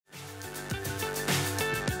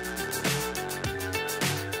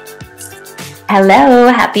Hello,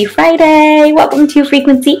 happy Friday. Welcome to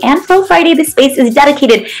Frequency and Flow Friday. This space is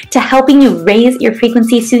dedicated to helping you raise your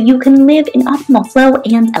frequency so you can live in optimal flow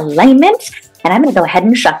and alignment. And I'm going to go ahead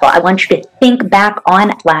and shuffle. I want you to think back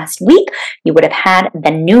on last week. You would have had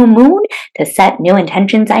the new moon to set new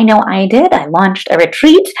intentions. I know I did. I launched a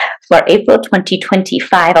retreat for April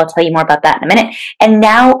 2025. I'll tell you more about that in a minute. And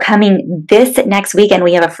now coming this next weekend,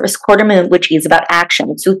 we have a first quarter moon, which is about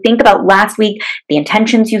action. So think about last week, the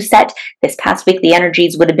intentions you set. This past week, the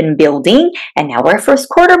energies would have been building. And now we're first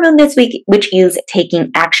quarter moon this week, which is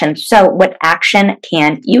taking action. So what action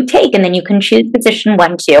can you take? And then you can choose position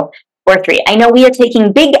 1, 2, or 3. I know we are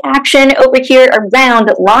taking big action over here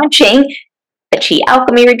around launching the Chi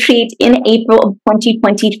Alchemy Retreat in April of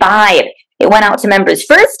 2025. It went out to members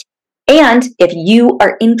first. And if you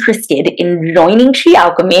are interested in joining Chi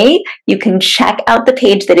Alchemy, you can check out the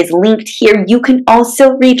page that is linked here. You can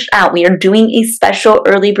also reach out. We are doing a special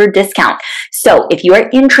early bird discount. So if you are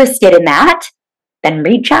interested in that, then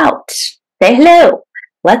reach out. Say hello.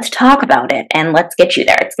 Let's talk about it and let's get you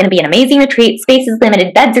there. It's going to be an amazing retreat. Space is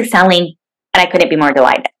limited. Beds are selling. And I couldn't be more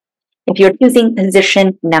delighted. If you're choosing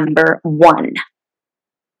position number 1,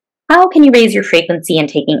 how can you raise your frequency in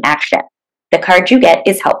taking action? The card you get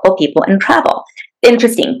is Helpful People and Travel.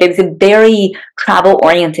 Interesting. There's a very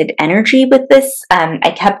travel-oriented energy with this.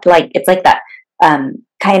 I kept it's like that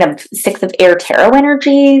kind of 6 of Air Tarot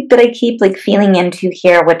energy that I keep feeling into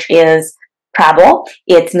here, which is travel.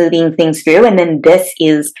 It's moving things through. And then this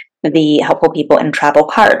is the Helpful People and Travel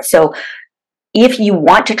card. So if you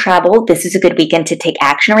want to travel, this is a good weekend to take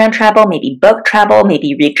action around travel, maybe book travel,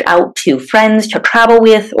 maybe reach out to friends to travel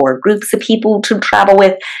with or groups of people to travel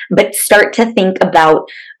with, but start to think about,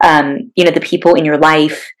 the people in your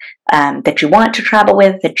life that you want to travel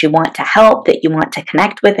with, that you want to help, that you want to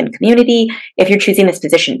connect with in community. If you're choosing this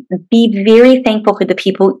position, be very thankful for the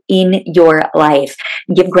people in your life.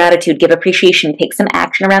 Give gratitude, give appreciation, take some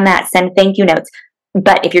action around that, send thank you notes.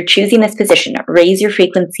 But if you're choosing this position, raise your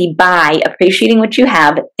frequency by appreciating what you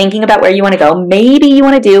have, thinking about where you want to go. Maybe you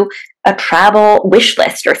want to do a travel wish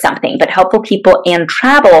list or something, but Helpful People and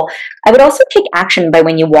Travel. I would also take action by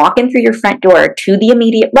when you walk in through your front door to the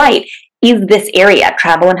immediate right is this area,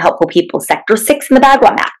 Travel and Helpful People, Sector 6 in the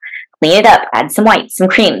Bagua map. Clean it up, add some white, some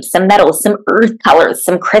cream, some metals, some earth colors,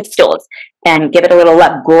 some crystals, and give it a little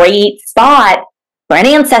love. Great spot for an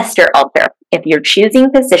ancestor altar. If you're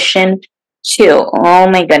choosing position 2, oh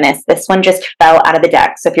my goodness, this one just fell out of the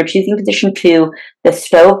deck. So if you're choosing position 2, the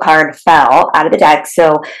Stow card fell out of the deck.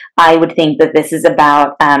 So I would think that this is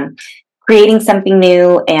about creating something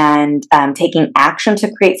new and taking action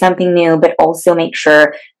to create something new, but also make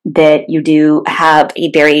sure that you do have a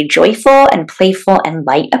very joyful and playful and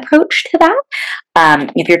light approach to that.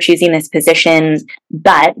 If you're choosing this position,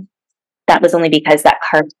 but that was only because that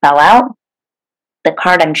card fell out. The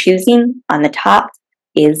card I'm choosing on the top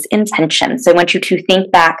is intention. So I want you to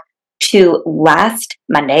think back to last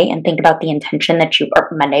Monday and think about the intention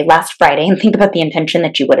last Friday, and think about the intention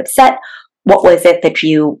that you would have set. What was it that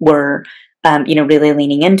you were, really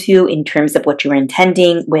leaning into in terms of what you were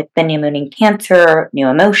intending with the new moon in Cancer, new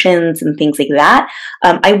emotions, and things like that.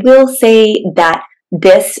 I will say that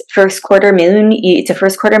this first quarter moon, it's a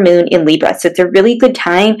first quarter moon in Libra. So it's a really good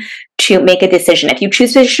time to make a decision. If you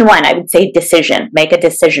choose position 1, I would say decision, make a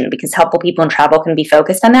decision, because Helpful People and Travel can be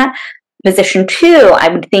focused on that. Position 2, I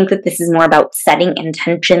would think that this is more about setting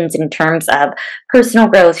intentions in terms of personal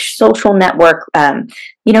growth, social network,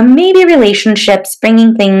 maybe relationships,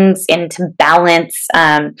 bringing things into balance,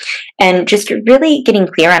 and just really getting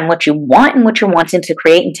clear on what you want and what you're wanting to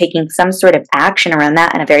create and taking some sort of action around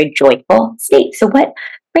that in a very joyful state. So what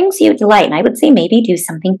brings you delight? And I would say maybe do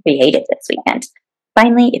something creative this weekend.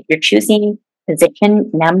 Finally, if you're choosing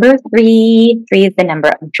position number 3, 3 is the number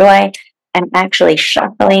of joy. I'm actually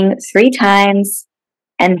shuffling 3 times,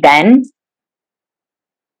 and then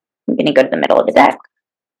I'm going to go to the middle of the deck.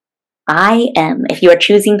 If you are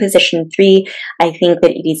choosing position 3, I think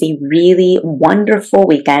that it is a really wonderful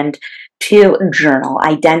weekend to journal,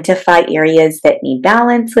 identify areas that need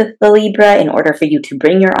balance with the Libra in order for you to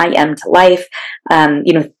bring your I am to life.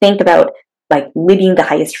 Think about living the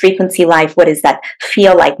highest frequency life. What does that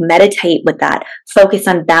feel like? Meditate with that. Focus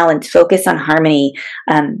on balance. Focus on harmony.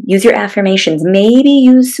 Use your affirmations. Maybe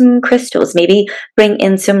use some crystals. Maybe bring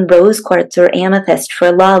in some rose quartz or amethyst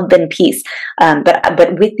for love and peace.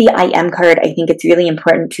 But with the I am card, I think it's really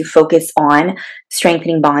important to focus on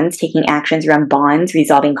strengthening bonds, taking actions around bonds,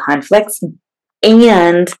 resolving conflicts,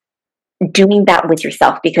 and doing that with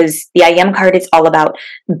yourself, because the I am card is all about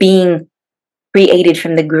being created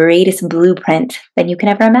from the greatest blueprint that you can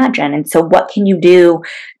ever imagine. And so what can you do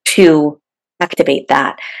to activate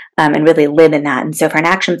that and really live in that. And so for an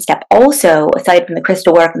action step, also, aside from the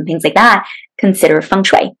crystal work and things like that, consider feng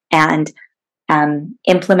shui and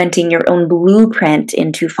implementing your own blueprint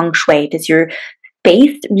into feng shui. Does your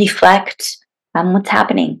space reflect what's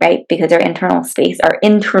happening, right? Because our internal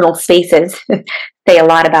spaces say a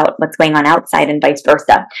lot about what's going on outside and vice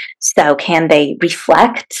versa. So can they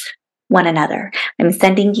reflect one another? I'm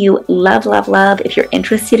sending you love, love, love. If you're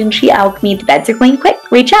interested in She Alchemy, the beds are going quick.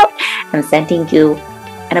 Reach out. I'm sending you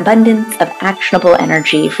an abundance of actionable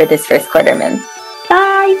energy for this first quarter moon.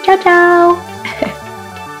 Bye. Ciao, ciao.